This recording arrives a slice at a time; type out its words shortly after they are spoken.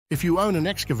If you own an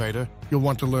excavator, you'll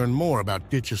want to learn more about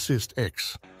Ditch Assist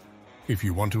X. If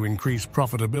you want to increase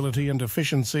profitability and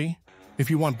efficiency, if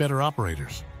you want better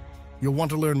operators, you'll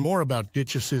want to learn more about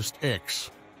Ditch Assist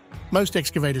X. Most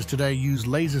excavators today use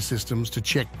laser systems to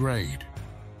check grade.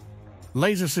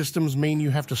 Laser systems mean you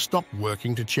have to stop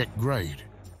working to check grade,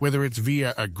 whether it's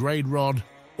via a grade rod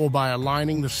or by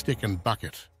aligning the stick and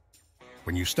bucket.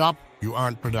 When you stop, you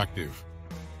aren't productive.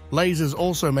 Lasers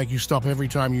also make you stop every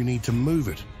time you need to move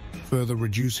it, further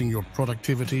reducing your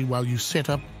productivity while you set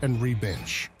up and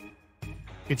rebench.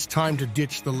 It's time to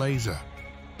ditch the laser.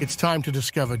 It's time to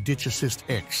discover Ditch Assist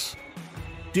X.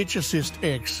 Ditch Assist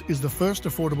X is the first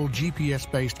affordable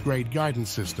GPS-based grade guidance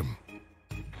system.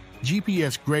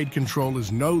 GPS grade control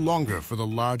is no longer for the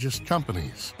largest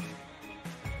companies.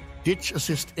 Ditch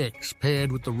Assist X,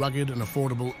 paired with the rugged and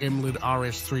affordable MLID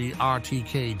RS3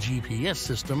 RTK GPS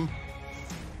system,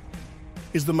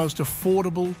 is the most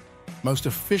affordable, most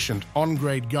efficient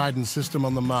on-grade guidance system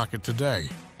on the market today.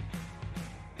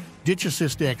 Ditch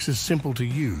Assist X is simple to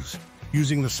use,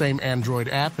 using the same Android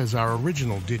app as our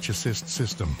original Ditch Assist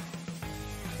system.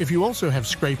 If you also have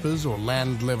scrapers or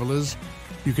land levelers,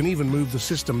 you can even move the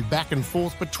system back and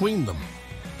forth between them.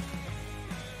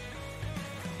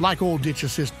 Like all Ditch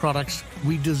Assist products,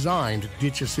 we designed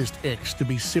Ditch Assist X to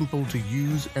be simple to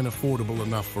use and affordable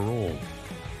enough for all.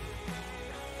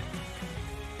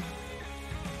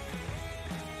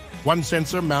 One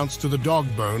sensor mounts to the dog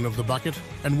bone of the bucket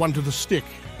and one to the stick.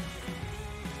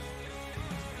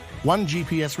 One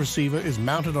GPS receiver is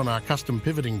mounted on our custom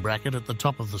pivoting bracket at the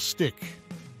top of the stick.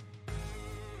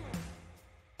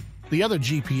 The other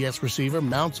GPS receiver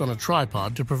mounts on a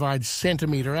tripod to provide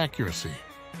centimeter accuracy.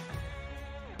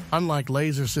 Unlike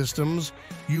laser systems,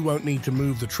 you won't need to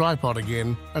move the tripod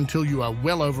again until you are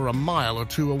well over a mile or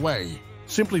two away.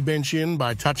 Simply bench in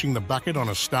by touching the bucket on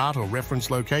a start or reference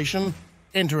location,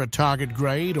 enter a target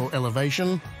grade or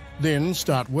elevation, then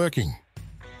start working.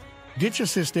 Ditch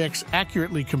Assist X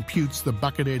accurately computes the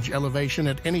bucket edge elevation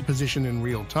at any position in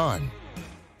real time.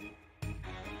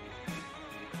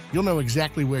 You'll know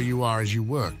exactly where you are as you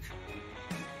work.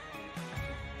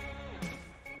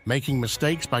 Making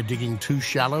mistakes by digging too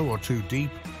shallow or too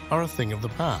deep are a thing of the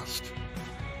past.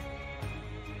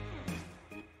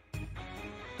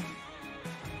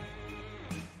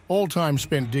 All time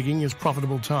spent digging is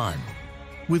profitable time.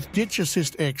 With Ditch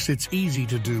Assist X, it's easy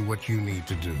to do what you need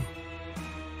to do.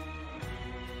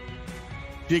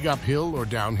 Dig uphill or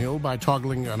downhill by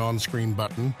toggling an on-screen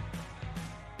button.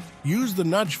 Use the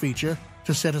nudge feature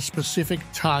to set a specific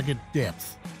target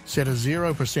depth. Set a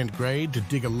 0% grade to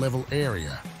dig a level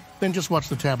area. Then just watch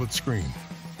the tablet screen.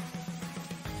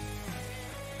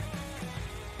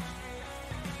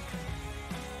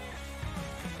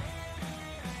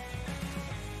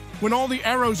 When all the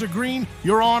arrows are green,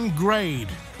 you're on grade.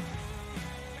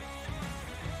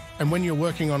 And when you're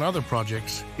working on other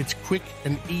projects, it's quick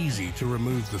and easy to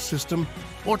remove the system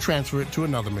or transfer it to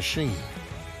another machine.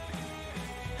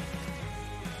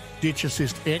 Ditch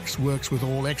Assist X works with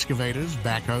all excavators,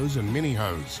 backhoes, and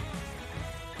mini-hoes.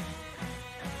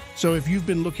 So if you've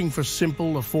been looking for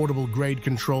simple, affordable grade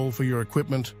control for your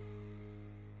equipment,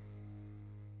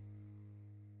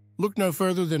 look no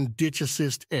further than Ditch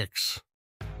Assist X.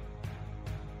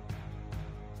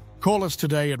 Call us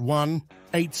today at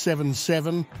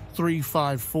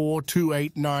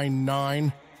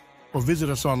 1-877-354-2899 or visit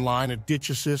us online at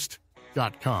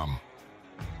ditchassist.com.